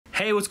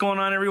Hey, what's going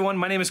on, everyone?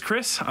 My name is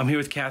Chris. I'm here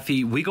with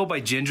Kathy. We go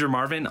by Ginger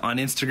Marvin on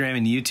Instagram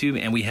and YouTube,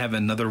 and we have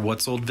another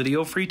What's Sold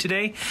video for you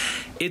today.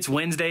 It's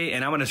Wednesday,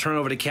 and I'm going to turn it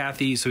over to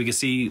Kathy so we can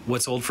see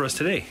what's sold for us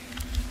today.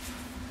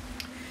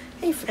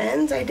 Hey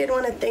friends, I did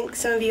want to thank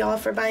some of you all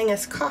for buying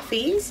us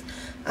coffees.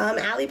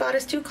 Allie bought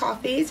us 2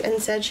 coffees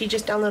and said she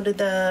just downloaded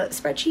the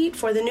spreadsheet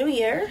for the new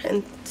year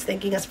and is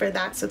thanking us for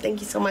that. So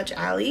thank you so much,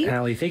 Allie.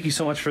 Allie, thank you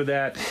so much for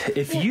that.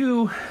 If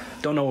you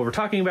don't know what we're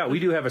talking about, we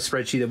do have a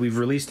spreadsheet that we've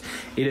released.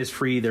 It is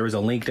free. There is a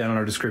link down in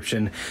our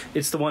description.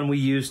 It's the one we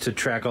use to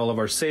track all of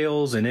our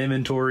sales and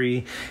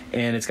inventory,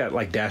 and it's got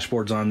like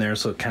dashboards on there,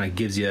 so it kind of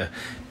gives you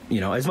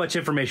as much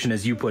information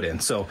as you put in.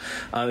 So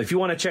if you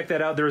want to check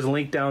that out, there is a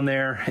link down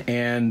there.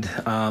 And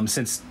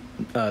since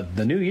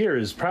the new year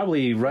is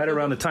probably right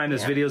around the time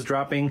this video is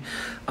dropping,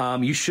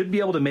 you should be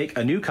able to make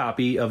a new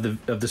copy of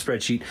the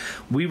spreadsheet.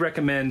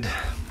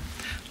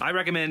 I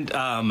recommend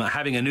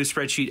having a new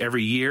spreadsheet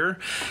every year,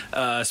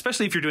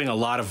 especially if you're doing a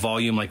lot of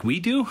volume like we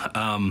do.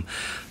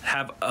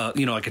 Have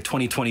like a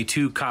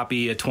 2022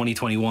 copy, a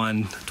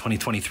 2021,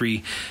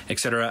 2023,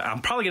 etc.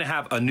 I'm probably going to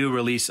have a new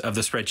release of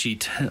the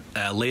spreadsheet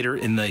later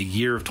in the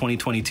year of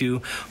 2022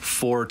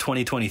 for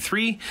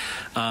 2023.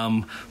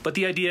 But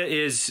the idea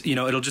is,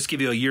 it'll just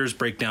give you a year's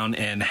breakdown,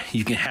 and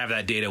you can have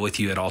that data with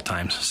you at all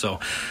times. So,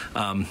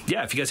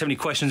 yeah, if you guys have any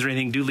questions or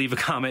anything, do leave a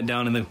comment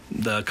down in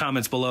the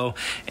comments below,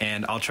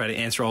 and I'll try to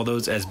answer all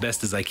those as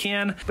best as I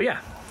can. But yeah,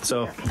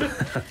 so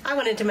I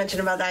wanted to mention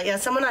about that. Yeah,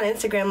 someone on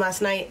Instagram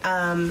last night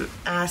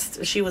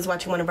asked, she was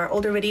watching one of our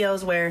older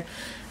videos where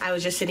I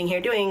was just sitting here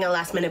doing a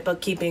last minute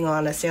bookkeeping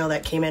on a sale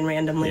that came in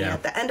randomly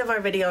at the end of our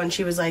video, and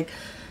she was like,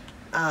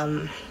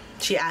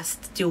 she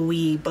asked, do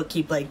we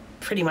bookkeep like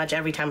pretty much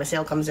every time a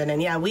sale comes in?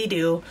 And yeah, we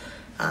do.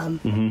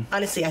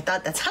 Honestly, I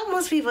thought that's how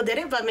most people did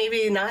it, but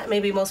maybe not.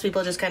 Maybe most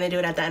people just kind of do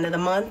it at the end of the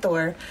month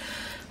or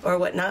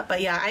whatnot. But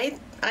yeah,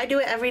 I do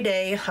it every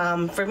day.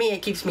 For me,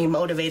 it keeps me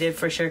motivated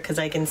for sure, because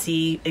I can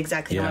see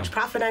exactly how much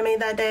profit I made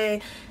that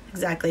day,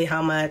 exactly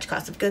how much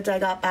cost of goods I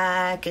got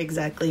back,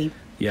 exactly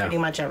pretty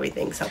much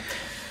everything. So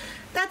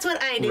that's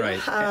what I do.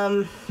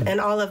 Right.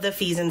 And all of the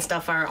fees and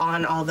stuff are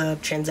on all the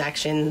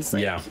transactions.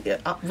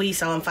 We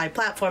sell on 5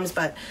 platforms,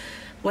 but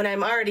when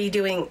I'm already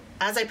doing,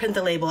 as I print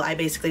the label, I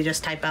basically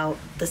just type out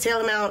the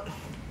sale amount,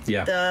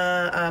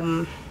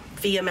 the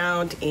fee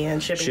amount,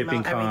 and shipping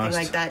amount, cost, everything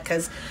like that,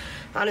 because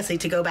honestly,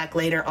 to go back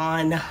later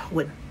on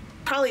would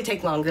probably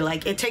take longer.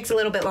 Like, it takes a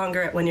little bit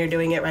longer when you're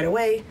doing it right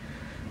away.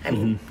 I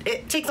mean,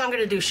 it takes longer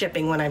to do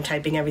shipping when I'm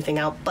typing everything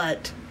out,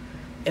 but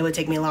it would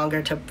take me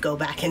longer to go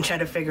back and try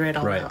to figure it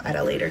all out at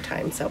a later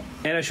time. So,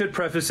 and I should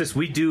preface this,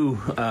 we do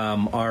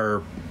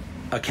our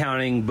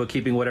accounting,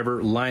 bookkeeping,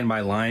 whatever, line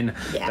by line.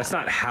 That's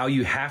not how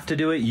you have to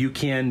do it. You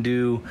can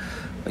do,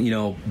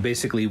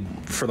 basically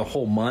for the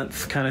whole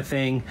month kind of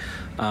thing.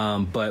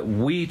 But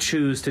we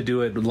choose to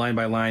do it line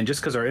by line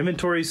just because our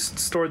inventory's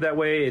stored that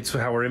way. It's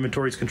how our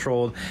inventory's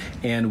controlled.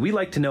 And we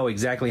like to know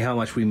exactly how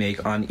much we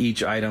make on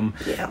each item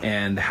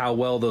and how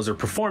well those are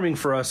performing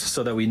for us,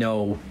 so that we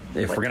know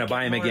if we're going to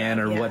buy them again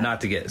or what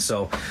not to get.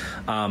 So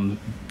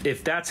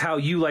if that's how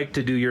you like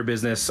to do your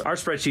business, our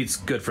spreadsheet's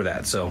good for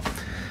that. So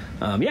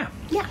all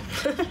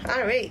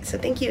right, so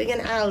thank you again,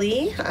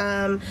 Allie.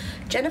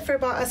 Jennifer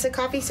bought us a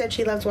coffee, said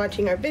she loves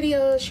watching our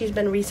videos. She's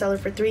been a reseller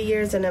for 3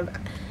 years, and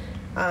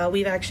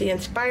we've actually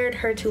inspired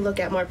her to look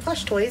at more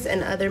plush toys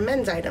and other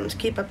men's items.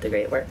 Keep up the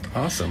great work.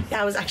 Awesome.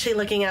 Yeah, I was actually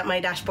looking at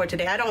my dashboard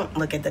today. I don't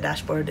look at the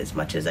dashboard as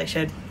much as I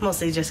should,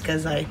 mostly just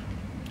because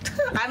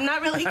I'm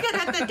not really good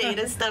at the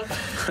data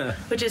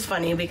stuff, which is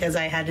funny because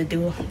I had to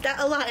do that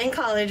a lot in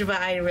college,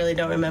 but I really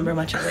don't remember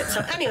much of it.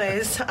 So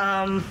anyways,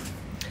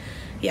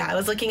 yeah, I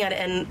was looking at it,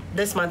 and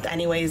this month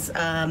anyways,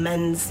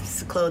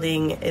 men's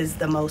clothing is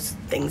the most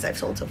things I've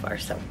sold so far,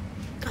 so I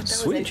thought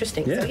that was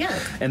interesting. So yeah.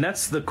 And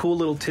that's the cool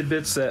little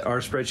tidbits that our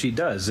spreadsheet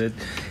does.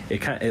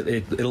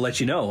 It'll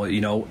let you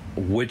know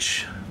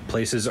which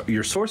places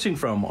you're sourcing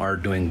from are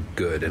doing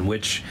good, and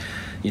which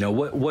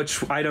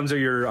items are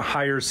your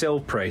higher sale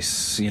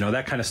price,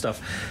 that kind of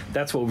stuff.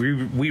 That's what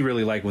we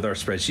really like with our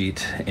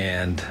spreadsheet.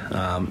 And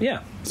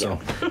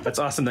so that's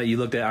awesome that you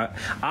looked at.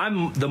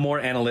 I'm the more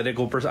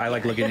analytical person. I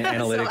like looking at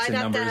analytics and numbers. So I'd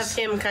have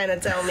to have him kind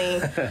of tell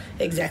me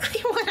exactly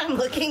what I'm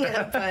looking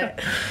at,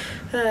 but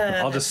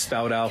I'll just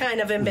spout out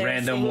kind of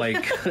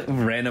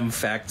random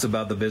facts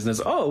about the business.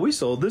 Oh, we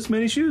sold this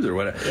many shoes or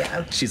whatever.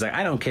 Yeah. She's like,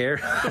 I don't care.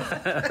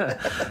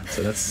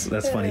 So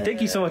that's funny. Thank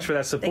you so much for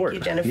that support.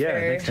 Thank you, Jennifer. Yeah,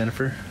 thanks,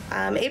 Jennifer.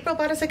 April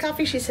bought us a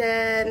coffee. She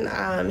said,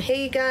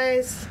 hey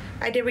guys,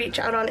 I did reach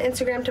out on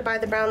Instagram to buy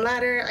the brown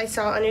ladder I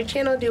saw on your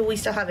channel. Do we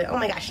still have it? Oh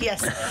my gosh,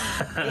 yes.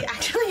 We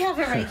actually have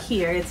it right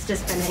here. It's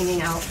just been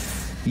hanging out.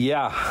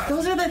 Yeah.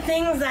 Those are the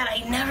things that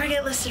I never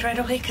get listed right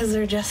away because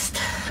they're just,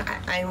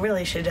 I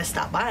really should just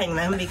stop buying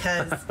them,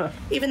 because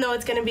even though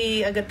it's going to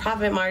be a good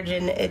profit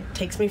margin, it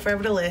takes me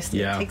forever to list.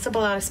 It takes up a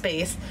lot of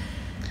space.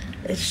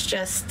 It's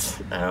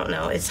just, I don't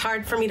know. It's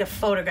hard for me to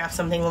photograph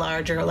something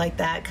larger like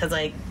that because,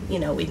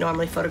 we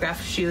normally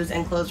photograph shoes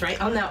and clothes right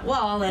on that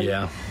wall. And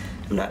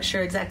I'm not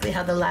sure exactly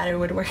how the ladder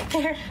would work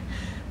there.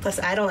 Plus,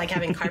 I don't like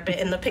having carpet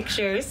in the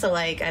pictures, so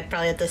like I'd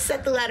probably have to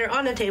set the ladder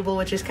on a table,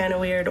 which is kind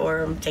of weird,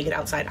 or take it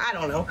outside. I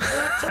don't know.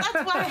 So that's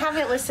why I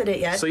haven't listed it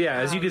yet. So yeah,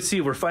 as you can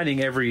see, we're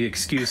finding every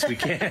excuse we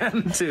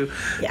can to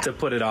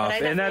put it off,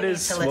 and that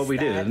is what we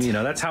do. You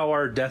know, that's how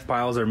our death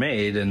piles are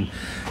made. And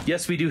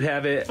yes, we do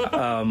have it.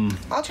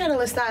 I'll try to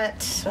list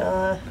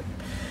that.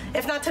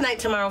 If not tonight,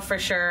 tomorrow for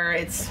sure.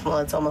 It's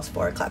almost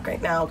 4 o'clock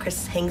right now.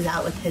 Chris hangs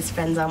out with his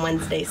friends on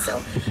Wednesday,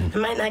 so I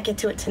might not get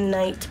to it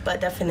tonight,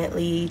 but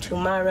definitely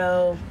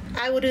tomorrow.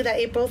 I will do that,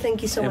 April.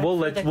 Thank you so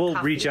much. And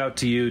we'll reach out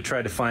to you,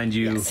 try to find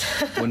you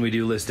when we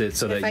do list it,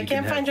 so that you can. If I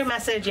can't find your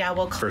message,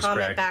 we'll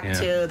comment back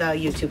to the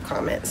YouTube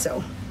comment.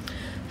 So,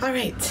 all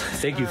right.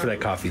 Thank you for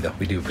that coffee, though.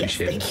 We do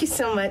appreciate it. Thank you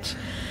so much.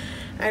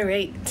 All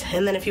right.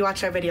 And then if you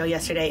watched our video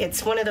yesterday,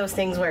 it's one of those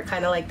things where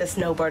kind of like the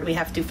snowboard, we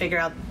have to figure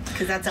out,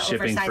 because that's an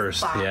shipping oversized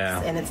first, box,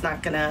 and it's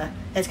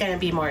going to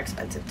be more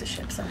expensive to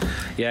ship. So.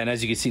 Yeah, and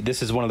as you can see,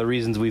 this is one of the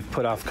reasons we've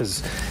put off,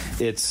 because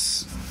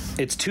it's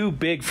too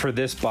big for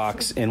this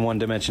box in one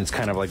dimension. It's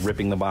kind of like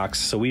ripping the box.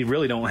 So we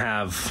really don't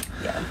have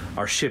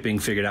our shipping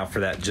figured out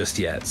for that just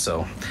yet.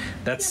 So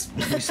that's,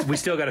 we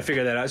still got to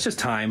figure that out. It's just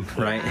time,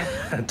 right?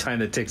 Time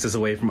that takes us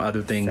away from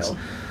other things. So.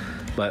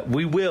 But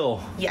we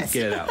will get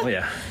it out.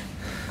 Yeah.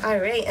 All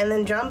right, and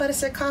then John bought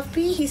us a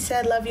coffee. He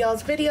said, love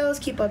y'all's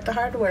videos. Keep up the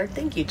hard work.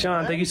 Thank you,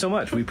 John. Thank you so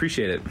much. We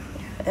appreciate it.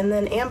 And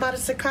then Ann bought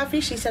us a coffee.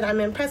 She said, I'm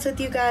impressed with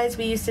you guys.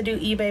 We used to do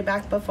eBay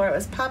back before it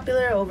was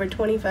popular, over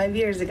 25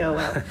 years ago.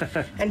 Wow.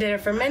 And did it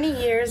for many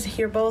years.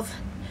 You're both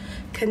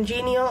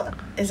congenial,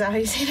 is that how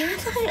you say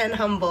that? And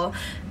humble.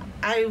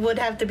 I would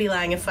have to be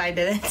lying if I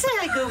didn't.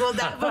 I Googled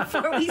that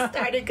before we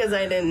started because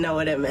I didn't know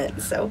what it meant.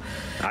 So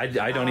I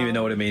don't even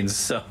know what it means.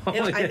 So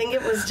I think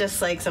it was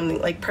just like something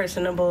like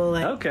personable,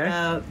 like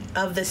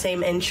of the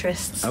same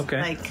interests.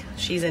 Okay. Like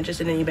she's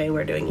interested in eBay,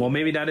 we're doing eBay. Well,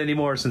 maybe not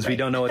anymore since we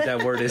don't know what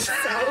that word is.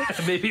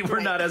 Maybe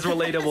we're not as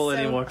relatable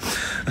anymore.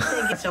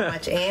 Thank you so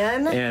much,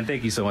 Ann. And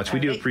thank you so much.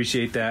 We do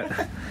appreciate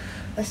that.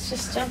 Let's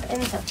just jump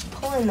into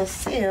pulling the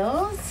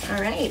seals.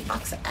 All right,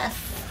 box of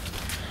F.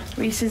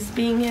 Reese is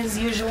being his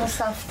usual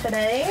self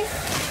today.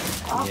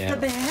 Off the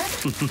bat.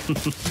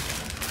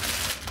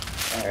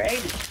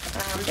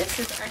 Alrighty. This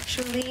is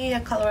actually a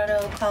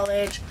Colorado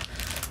College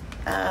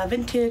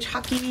vintage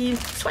hockey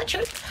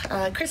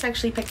sweatshirt. Chris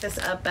actually picked this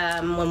up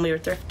when we were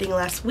thrifting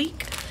last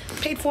week.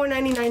 Paid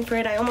 $4.99 for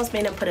it. I almost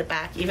made him put it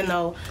back, even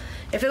though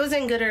if it was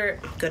in better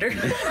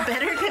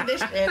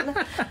condition,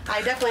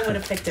 I definitely would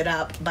have picked it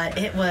up. But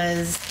it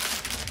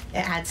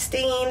had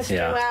stains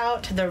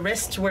throughout. The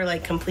wrists were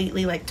like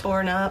completely like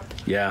torn up.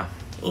 Yeah.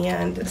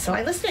 And so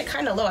I listed it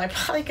kind of low. I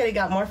probably could have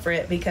got more for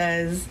it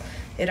because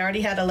it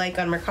already had a like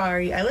on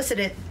Mercari. I listed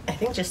it, I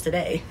think, just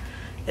today.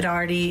 It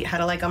already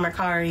had a like on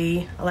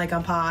Mercari, a like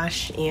on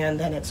Posh, and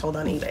then it sold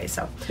on eBay.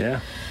 So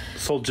yeah,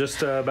 sold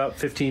just about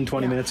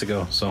 15-20 minutes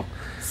ago. So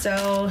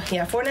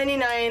yeah,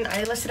 $4.99.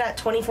 I listed at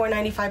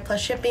 $24.95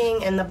 plus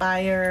shipping, and the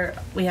buyer,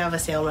 we have a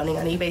sale running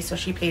on eBay, so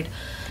she paid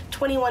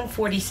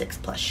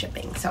 $21.46 plus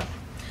shipping. So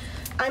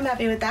I'm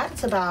happy with that.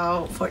 It's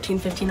about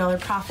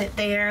 $14-15 profit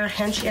there,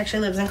 and she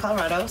actually lives in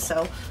Colorado,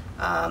 so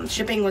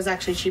shipping was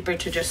actually cheaper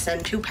to just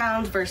send 2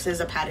 pounds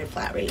versus a padded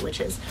flat rate, which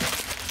is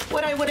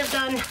what I would have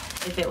done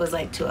if it was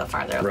like to a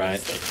farther away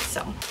state.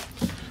 So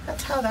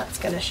that's how that's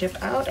gonna ship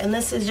out. And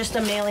this is just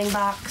a mailing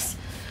box.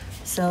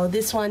 So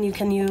this one you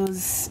can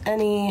use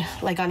any,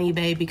 like on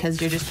eBay, because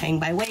you're just paying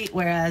by weight,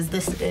 whereas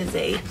this is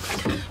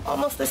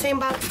almost the same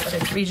box, but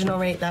it's regional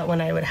rate. That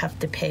one I would have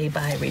to pay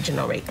by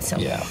regional rate. So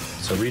yeah,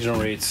 so regional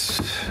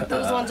rates.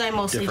 Those ones I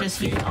mostly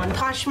just use on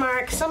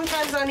Poshmark,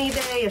 sometimes on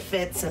eBay if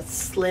it's a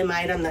slim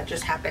item that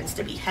just happens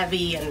to be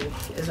heavy and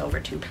is over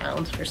 2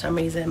 pounds for some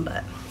reason,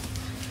 but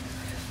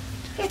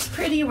it's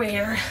pretty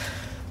rare.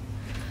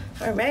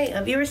 All right,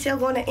 a viewer sale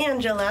going to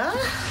Angela.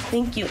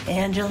 Thank you,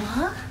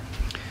 Angela.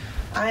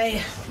 I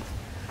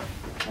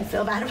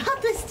feel bad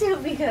about this too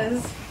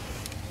because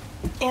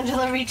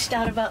Angela reached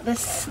out about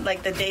this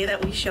like the day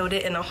that we showed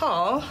it in a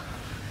haul,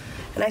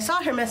 and I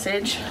saw her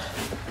message,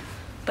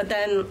 but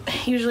then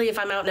usually if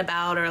I'm out and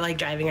about or like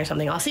driving or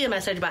something, I'll see a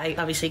message, but I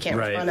obviously can't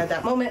respond at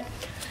that moment.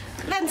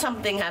 Then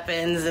something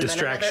happens, and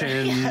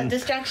then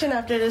distraction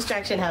after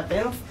distraction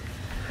happens.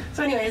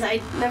 So anyways,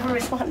 I never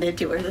responded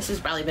to her. This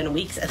has probably been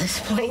weeks at this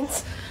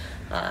point,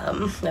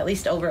 at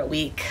least over a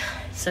week.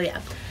 So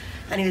yeah.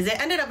 Anyways,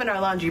 it ended up in our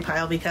laundry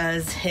pile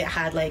because it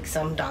had like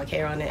some dog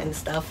hair on it and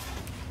stuff.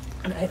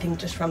 And I think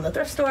just from the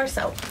thrift store.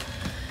 So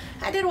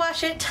I did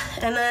wash it.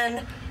 And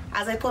then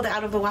as I pulled it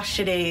out of the wash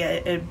today,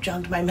 it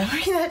jogged my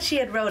memory that she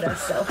had wrote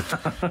us. So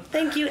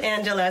thank you,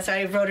 Angela. So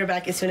I wrote her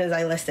back as soon as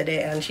I listed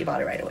it and she bought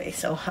it right away.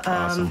 So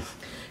awesome.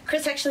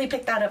 Chris actually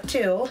picked that up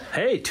too.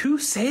 Hey, 2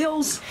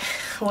 sales?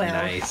 Well,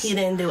 nice. He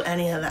didn't do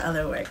any of the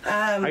other work.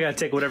 I gotta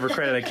take whatever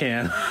credit I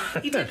can.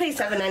 He did pay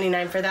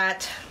 $7.99 for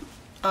that.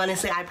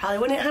 Honestly, I probably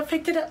wouldn't have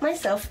picked it up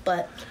myself,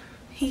 but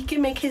he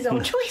can make his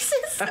own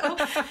choices. So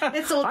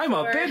it's sold I'm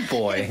a big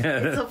boy.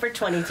 It's sold for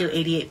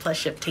 $22.88 plus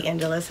ship to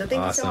Angela. So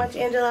thank you so much,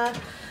 Angela.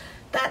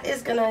 That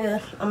is I'm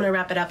gonna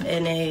wrap it up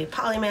in a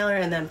poly mailer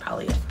and then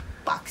probably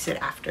box it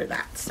after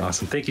that. So.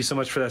 Awesome. Thank you so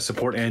much for that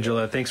support,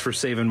 Angela. Thanks for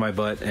saving my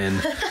butt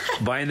and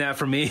buying that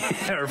from me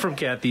or from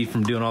Kathy,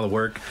 from doing all the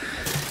work.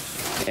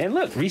 And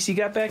look, Reese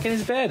got back in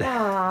his bed.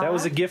 Aww, that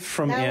was a gift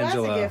from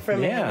Angela. That was a gift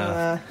from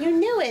Angela. You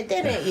knew it,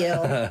 didn't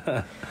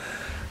you?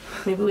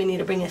 Maybe we need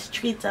to bring his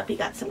treats up. He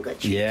got some good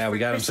treats. Yeah, we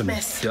got Christmas.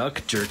 him some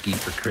duck jerky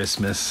for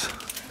Christmas.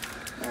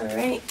 All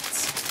right.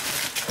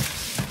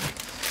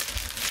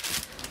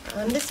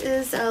 This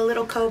is a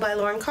Little Co by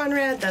Lauren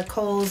Conrad, the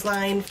Kohl's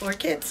line for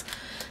kids.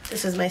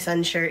 This is my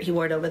son's shirt. He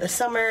wore it over the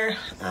summer.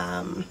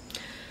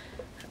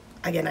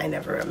 Again, I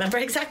never remember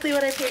exactly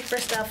what I paid for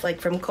stuff like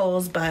from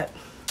Kohl's, but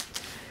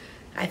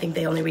I think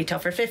they only retail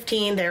for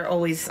 $15. They're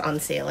always on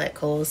sale at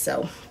Kohl's,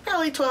 so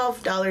probably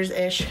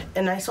 $12-ish.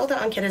 And I sold it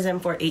on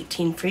Kidizen for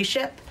 $18 free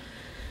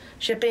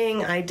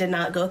shipping. I did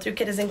not go through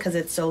Kidizen because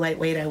it's so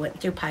lightweight. I went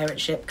through Pirate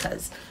Ship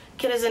because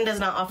Kidizen does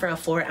not offer a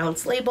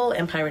 4-ounce label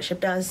and Pirate Ship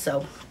does,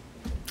 so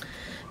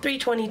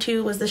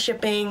 $3.22 was the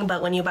shipping.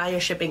 But when you buy your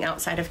shipping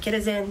outside of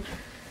Kidizen,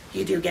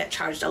 you do get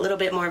charged a little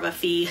bit more of a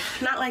fee.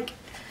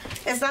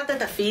 It's not that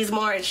the fee's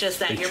more, it's just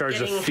that they you're charge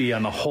getting a fee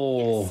on the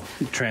whole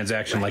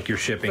transaction, like your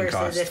shipping versus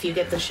cost. if you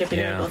get the shipping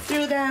label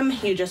through them,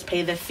 you just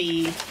pay the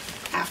fee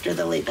after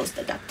the label's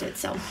deducted.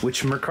 So,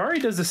 which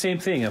Mercari does the same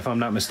thing, if I'm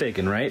not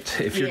mistaken,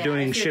 right? If you're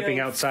doing shipping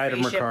outside of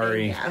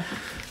Mercari,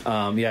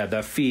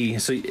 the fee.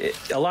 So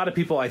a lot of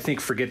people, I think,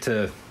 forget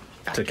to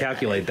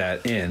calculate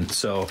that in.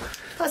 So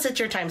plus, it's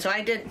your time. So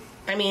I did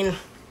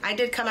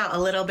come out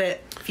a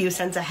few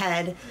cents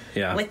ahead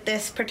with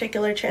this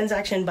particular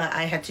transaction, but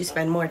I had to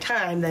spend more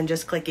time than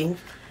just clicking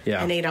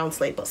an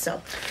 8-ounce label.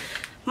 So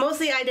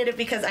mostly I did it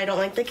because I don't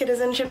like the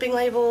Kidizen shipping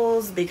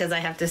labels, because I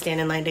have to stand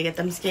in line to get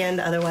them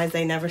scanned. Otherwise,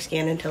 they never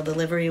scan until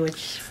delivery,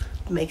 which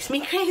makes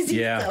me crazy.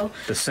 Yeah, so,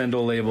 the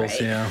Sendle labels,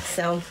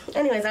 So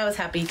anyways, I was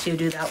happy to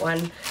do that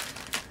one.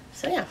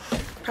 So yeah,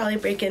 probably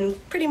breaking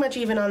pretty much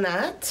even on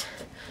that.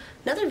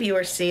 Another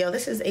viewer sale.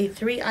 This is a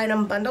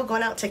 3-item bundle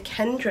going out to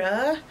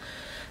Kendra.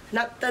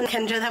 Not the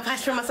Kendra that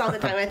buys from us all the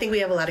time. I think we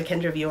have a lot of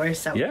Kendra viewers.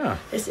 So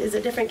this is a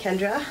different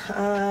Kendra.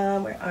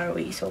 Where are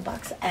we? So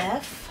box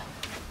F.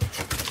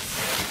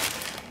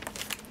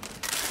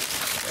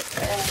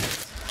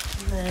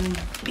 And then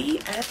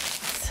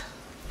BS.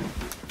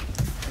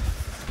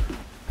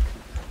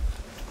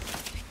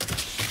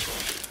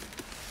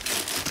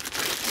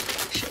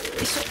 So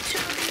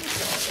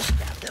I'll just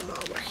grab them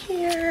over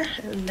here.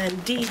 And then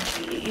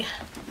DG.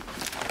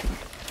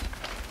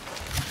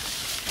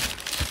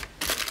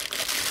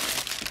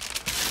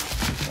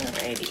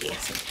 Alrighty,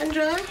 so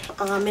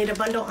Kendra made a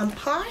bundle on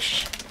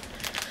Posh.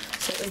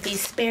 So it was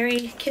these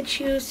Sperry kid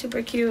shoes,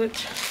 super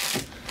cute,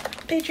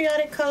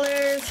 patriotic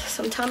colors,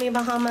 some Tommy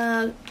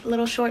Bahama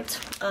little shorts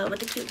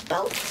with a cute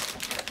belt,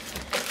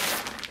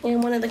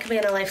 and one of the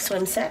Cabana Life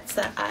swim sets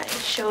that I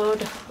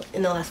showed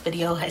in the last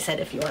video. I said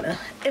if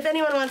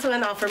anyone wants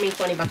one, offer me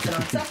 $20 an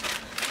off. So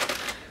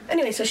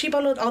anyway, so she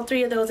bundled all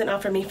 3 of those and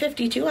offered me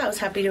 $52. I was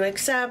happy to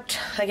accept.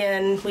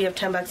 Again, we have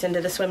 $10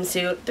 into the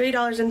swimsuit,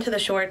 $3 into the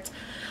shorts.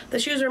 The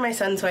shoes were my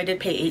son's, so I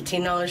did pay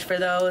 $18 for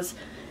those.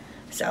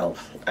 So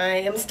I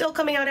am still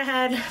coming out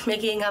ahead,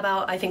 making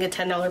about, I think, a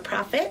 $10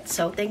 profit.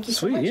 So thank you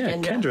so much,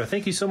 Kendra.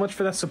 Thank you so much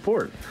for that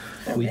support.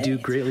 We do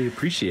greatly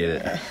appreciate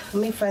it. Let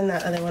me find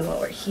that other one while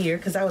we're here,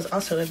 because that was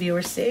also a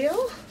viewer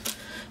sale.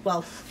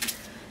 Well,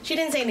 she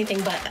didn't say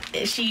anything,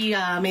 but she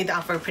made the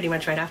offer pretty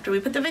much right after we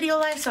put the video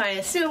live, so I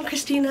assume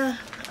Christina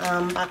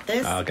bought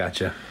this. Oh,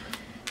 gotcha.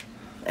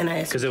 And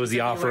I because it was the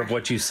offer of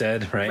what you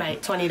said, right?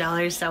 Right,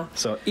 $20.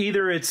 So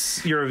either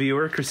it's you're a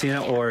viewer,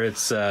 Christina, or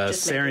it's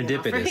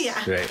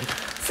serendipitous. Right.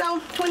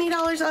 So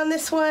 $20 on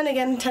this one.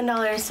 Again,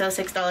 $10, so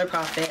 $6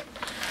 profit.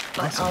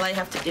 But all I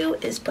have to do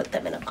is put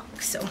them in a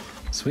box. So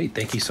sweet.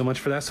 Thank you so much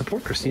for that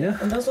support, Christina.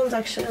 And those ones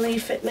actually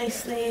fit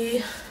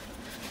nicely.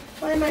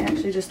 Well, I might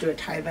actually just do a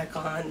tie back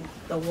on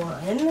the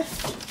one.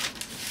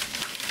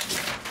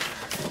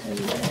 And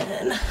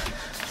then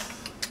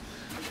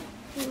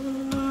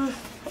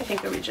I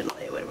think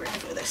originally we were going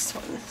to do this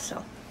one.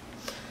 So,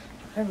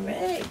 all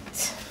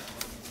right.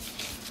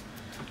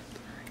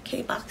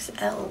 Okay, box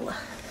L.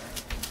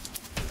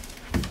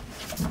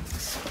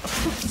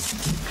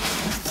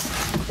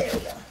 There we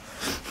go.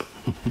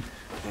 All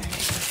right,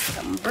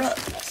 some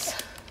Brooks.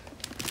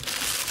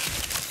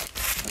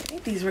 All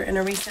right, these were in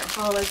a recent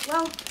haul as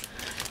well.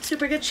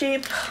 Super good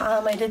shape.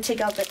 I did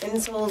take out the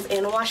insoles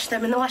and wash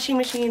them in the washing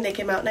machine. They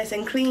came out nice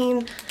and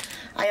clean.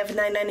 I have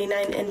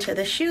 $9.99 into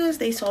the shoes.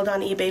 They sold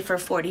on eBay for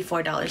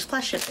 $44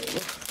 plus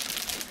shipping.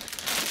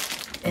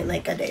 In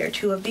like a day or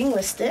two of being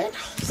listed.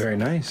 Very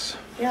nice.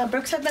 Yeah,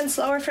 Brooks have been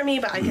slower for me,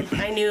 but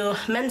I knew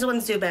men's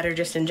ones do better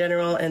just in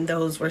general, and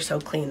those were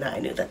so clean that I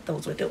knew that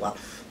those would do well.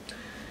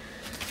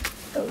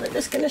 Those are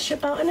just gonna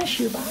ship out in a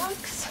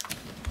shoebox.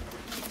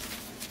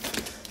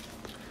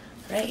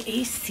 Right,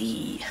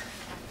 AC.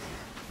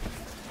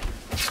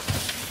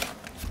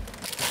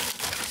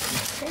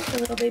 The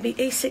little baby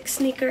Asics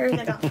sneakers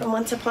I got from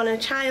Once Upon a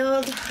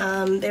Child.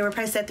 They were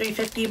priced at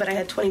 $350, but I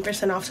had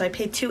 20% off, so I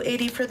paid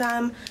 $280 for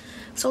them.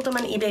 Sold them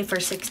on eBay for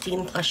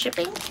 $16 plus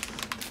shipping.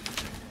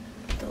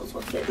 Those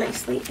will Fit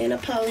nicely in a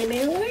poly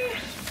mailer.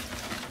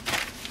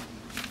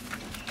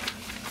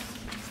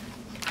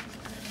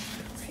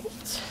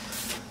 Right.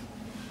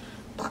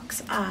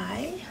 Box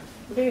I.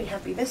 Very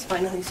happy this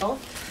finally sold.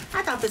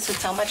 I thought this would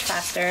sell much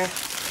faster.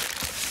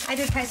 I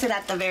did price it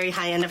at the very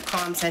high end of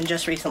comps and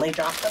just recently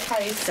dropped the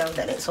price, so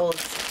then it sold.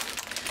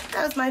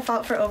 That was my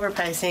fault for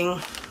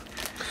overpricing.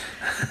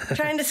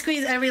 Trying to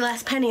squeeze every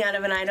last penny out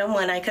of an item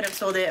when I could have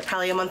sold it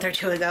probably a month or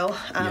two ago.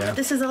 But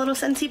this is a little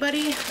Scentsy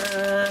buddy.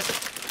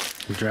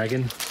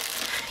 Dragon?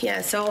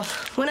 Yeah, so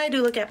when I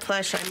do look at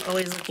plush, I'm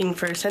always looking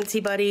for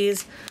Scentsy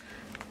buddies.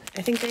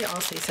 I think they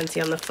all say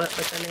Scentsy on the foot,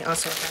 but then they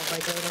also have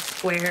like a little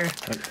square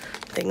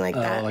thing like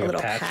that. Like a little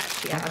a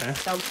patch. Yeah. Okay.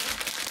 So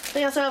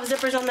they also have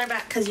zippers on their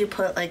back because you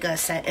put like a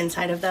set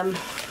inside of them.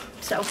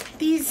 So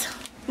these,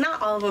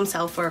 not all of them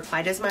sell for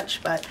quite as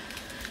much, but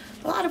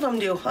a lot of them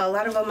do. A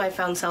lot of them I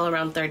found sell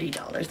around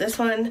 $30. This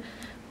one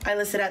I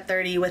listed at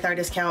 $30 with our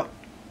discount.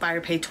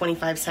 Buyer paid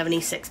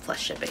 $25.76 plus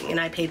shipping, and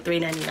I paid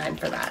 $3.99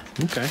 for that.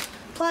 Okay.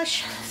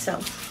 Plush. So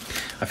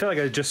I feel like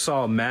I just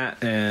saw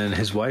Matt and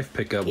his wife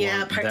pick up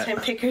one. Part-time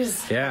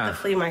pickers at the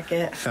flea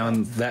market.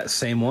 Found that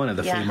same one at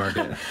the flea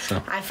market.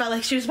 So I felt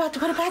like she was about to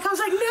put it back. I was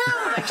like,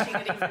 no! Like she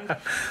could even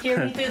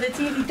hear me through the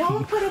TV.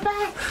 Don't put it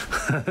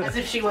back! As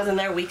if she wasn't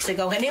there weeks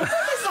ago. And it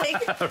was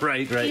like,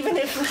 right. Even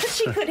if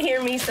she could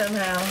hear me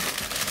somehow.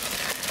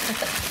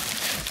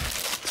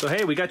 So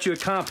hey, we got you a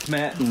comp,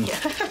 Matt. And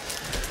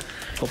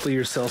hopefully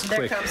your sales their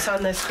quick. Their comps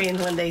on the screen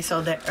when they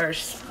sold their, or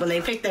when they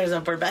picked theirs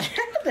up were better.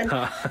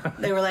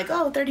 They were like,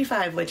 oh,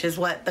 35, which is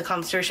what the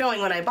comps were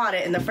showing when I bought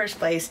it in the first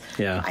place.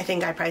 Yeah. I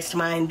think I priced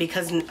mine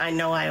because I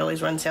know I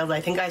always run sales.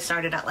 I think I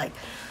started at like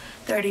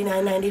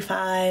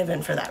 $39.95,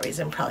 and for that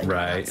reason probably did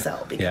not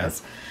sell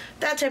because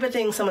that type of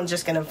thing, someone's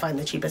just gonna find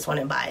the cheapest one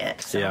and buy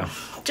it. So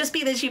just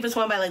be the cheapest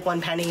one by like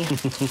 1 penny.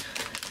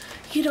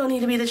 You don't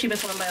need to be the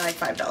cheapest one by like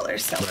 $5.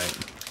 So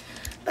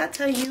that's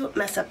how you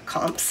mess up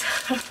comps.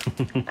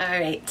 All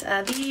right,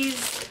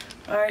 these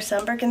are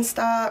some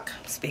Birkenstock.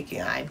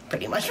 Speaking, I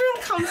pretty much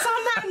run comps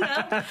on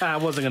that now. I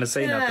wasn't gonna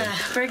say nothing.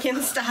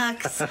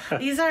 Birkenstocks.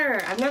 These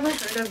are, I've never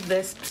heard of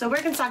this. So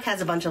Birkenstock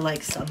has a bunch of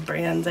like sub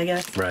brands, I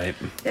guess. Right.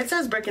 It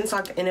says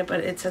Birkenstock in it, but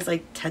it says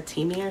like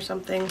Tatini or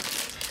something.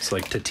 It's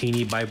like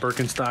Tatini by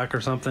Birkenstock or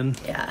something.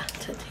 Yeah,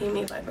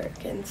 Tatini by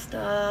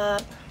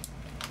Birkenstock.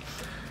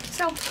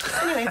 So,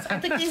 anyways, I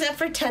picked these up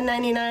for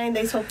 $10.99.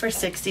 They sold for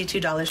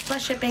 $62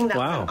 plus shipping. That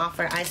was an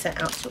offer I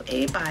sent out to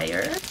a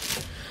buyer.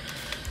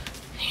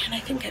 And I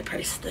think I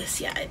priced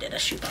this. Yeah, I did a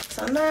shoebox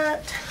on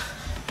that.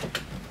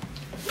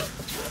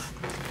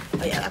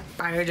 But yeah, that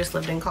buyer just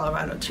lived in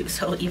Colorado too.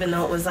 So even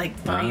though it was like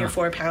 3 or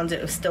 4 pounds,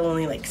 it was still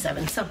only like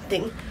 7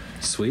 something.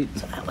 Sweet.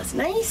 So that was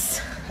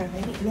nice. All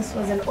right, and this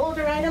was an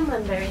older item.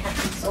 I'm very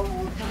happy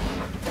sold.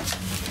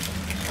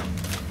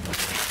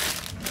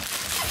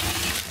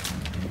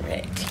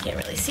 Right, you can't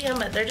really see them,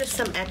 but they're just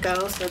some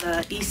Echo. So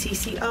the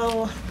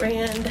ECCO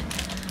brand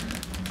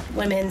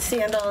women's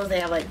sandals. They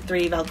have like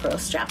 3 Velcro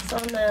straps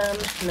on them,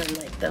 and then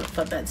like the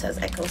footbed says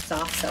Echo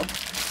Soft. So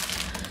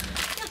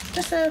yeah,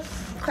 just a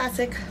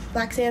classic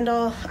black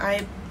sandal.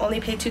 I only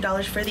paid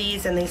 $2 for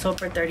these, and they sold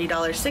for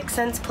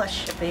 $30.06 plus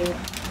shipping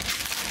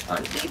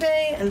on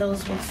eBay, and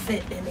those will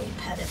fit in a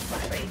padded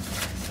flat rate.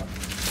 So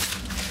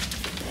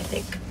I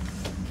think.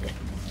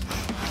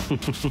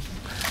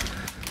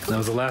 That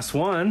was the last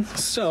one.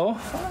 So,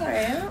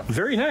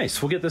 very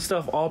nice. We'll get this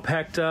stuff all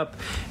packed up.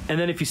 And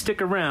then if you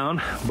stick around,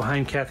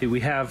 behind Kathy, we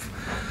have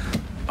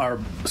our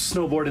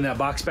snowboard in that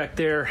box back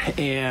there.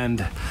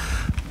 And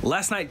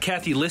last night,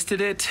 Kathy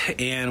listed it,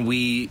 and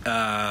we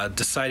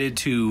decided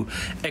to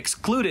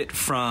exclude it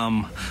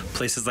from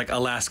places like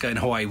Alaska and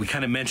Hawaii. We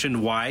kind of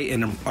mentioned why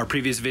in our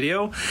previous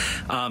video.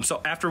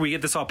 So after we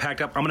get this all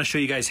packed up, I'm going to show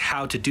you guys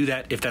how to do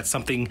that if that's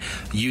something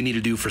you need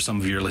to do for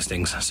some of your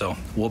listings. So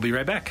we'll be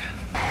right back.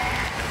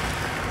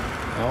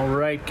 All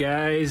right,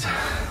 guys.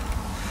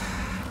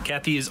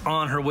 Kathy is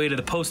on her way to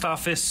the post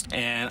office,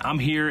 and I'm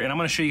here, and I'm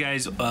going to show you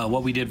guys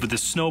what we did with the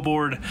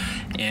snowboard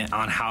and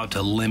on how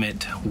to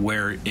limit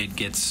where it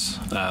gets,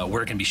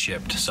 where it can be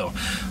shipped. So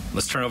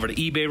let's turn over to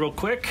eBay real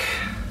quick.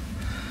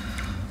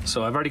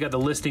 So I've already got the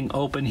listing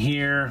open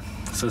here.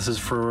 So this is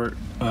for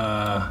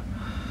our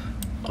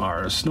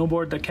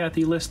snowboard that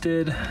Kathy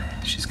listed.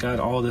 She's got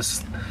all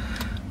this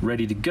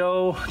ready to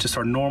go, just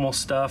our normal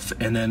stuff.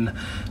 And then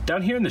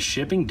down here in the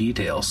shipping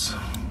details,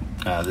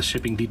 the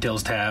shipping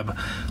details tab,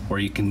 where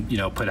you can,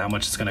 put how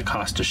much it's going to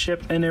cost to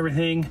ship and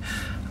everything.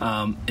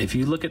 If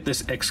you look at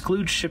this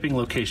exclude shipping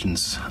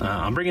locations,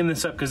 I'm bringing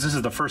this up because this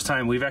is the first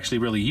time we've actually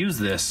really used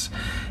this,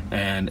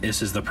 and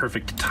this is the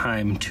perfect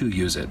time to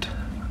use it.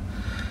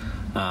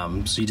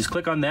 So you just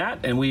click on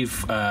that, and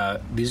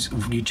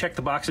you check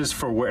the boxes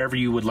for wherever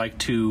you would like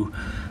to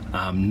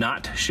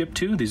not ship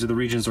to. These are the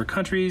regions or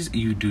countries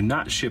you do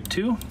not ship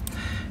to.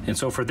 And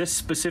so for this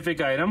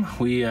specific item,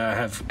 we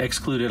have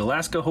excluded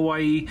Alaska,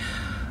 Hawaii,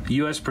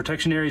 U.S.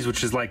 protection areas,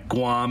 which is like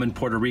Guam and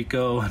Puerto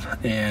Rico,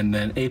 and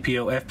then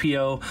APO,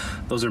 FPO.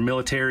 Those are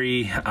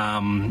military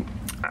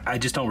I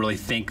just don't really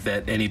think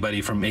that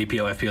anybody from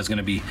APO, FPO is going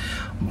to be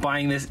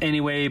buying this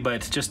anyway,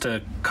 but just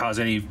to cause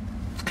any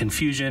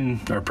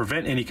confusion or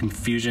prevent any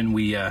confusion,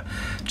 we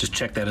just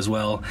checked that as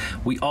well.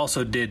 We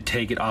also did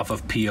take it off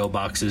of PO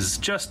boxes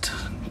just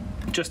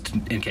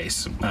in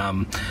case.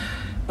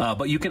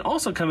 But you can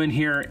also come in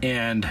here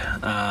and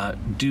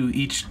do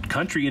each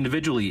country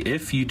individually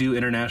if you do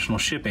international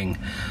shipping.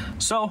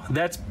 So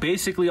that's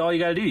basically all you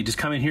got to do. You just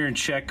come in here and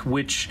check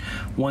which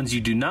ones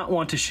you do not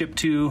want to ship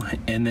to,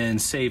 and then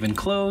save and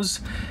close,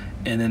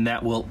 and then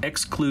that will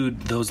exclude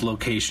those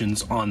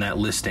locations on that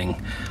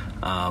listing.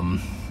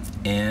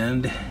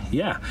 And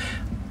yeah,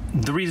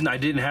 the reason I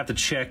didn't have to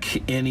check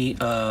any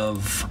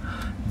of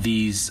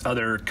these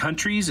other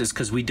countries is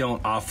because we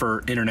don't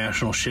offer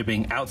international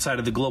shipping outside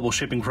of the global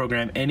shipping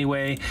program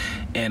anyway,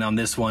 and on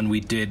this one we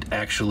did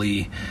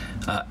actually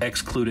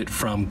exclude it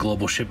from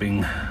global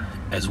shipping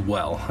as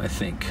well, I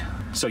think.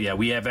 So yeah,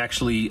 we have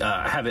actually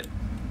have it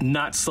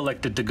not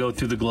selected to go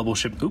through the global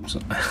ship. Oops.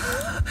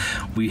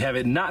 We have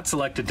it not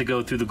selected to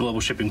go through the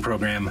global shipping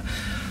program,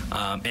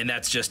 and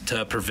that's just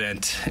to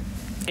prevent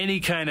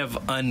any kind of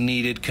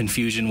unneeded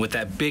confusion with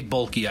that big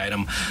bulky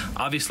item.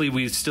 Obviously,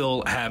 we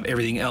still have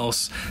everything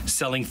else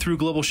selling through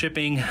global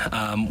shipping.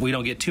 We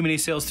don't get too many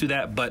sales through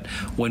that, but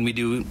when we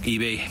do,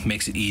 eBay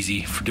makes it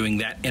easy for doing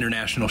that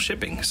international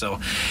shipping. So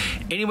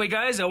anyway,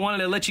 guys, I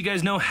wanted to let you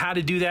guys know how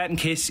to do that in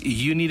case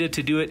you needed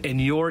to do it in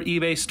your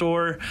eBay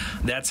store.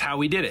 That's how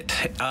we did it.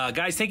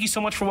 Guys, thank you so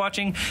much for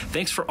watching.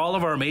 Thanks for all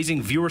of our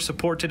amazing viewer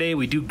support today.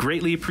 We do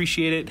greatly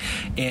appreciate it,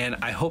 and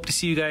I hope to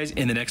see you guys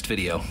in the next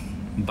video.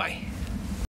 Bye.